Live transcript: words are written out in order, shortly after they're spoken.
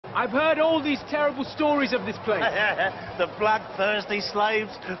I've heard all these terrible stories of this place. The bloodthirsty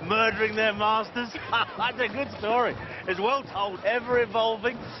slaves murdering their masters. That's a good story. It's well told, ever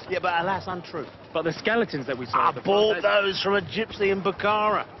evolving, yeah, but alas untrue. But the skeletons that we saw... I bought those from a gypsy in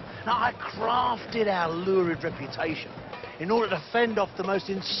Bukhara. Now, I crafted our lurid reputation in order to fend off the most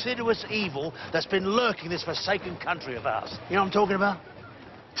insidious evil that's been lurking in this forsaken country of ours. You know what I'm talking about?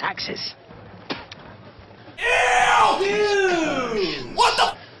 Taxes. Ew! Dude! What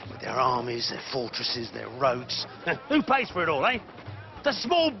the... With their armies, their fortresses, their roads. Who pays for it all, eh? The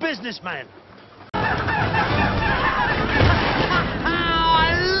small businessman. I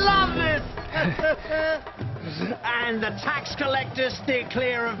love this! And the tax collectors steer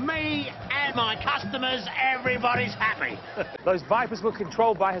clear of me and my customers. Everybody's happy. Those vipers were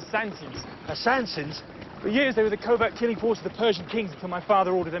controlled by Assassins. Assassins? For years, they were the covert killing force of the Persian kings until my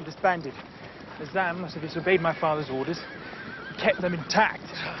father ordered them disbanded. Azam must have disobeyed my father's orders. He kept them intact.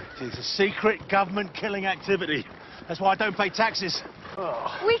 It's a secret government killing activity. That's why I don't pay taxes.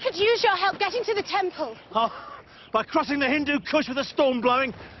 Oh. We could use your help getting to the temple. Oh, by crossing the Hindu Kush with a storm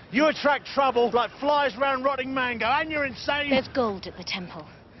blowing, you attract trouble like flies round rotting mango, and you're insane. There's gold at the temple.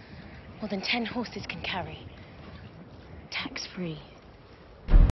 More than 10 horses can carry. Tax-free.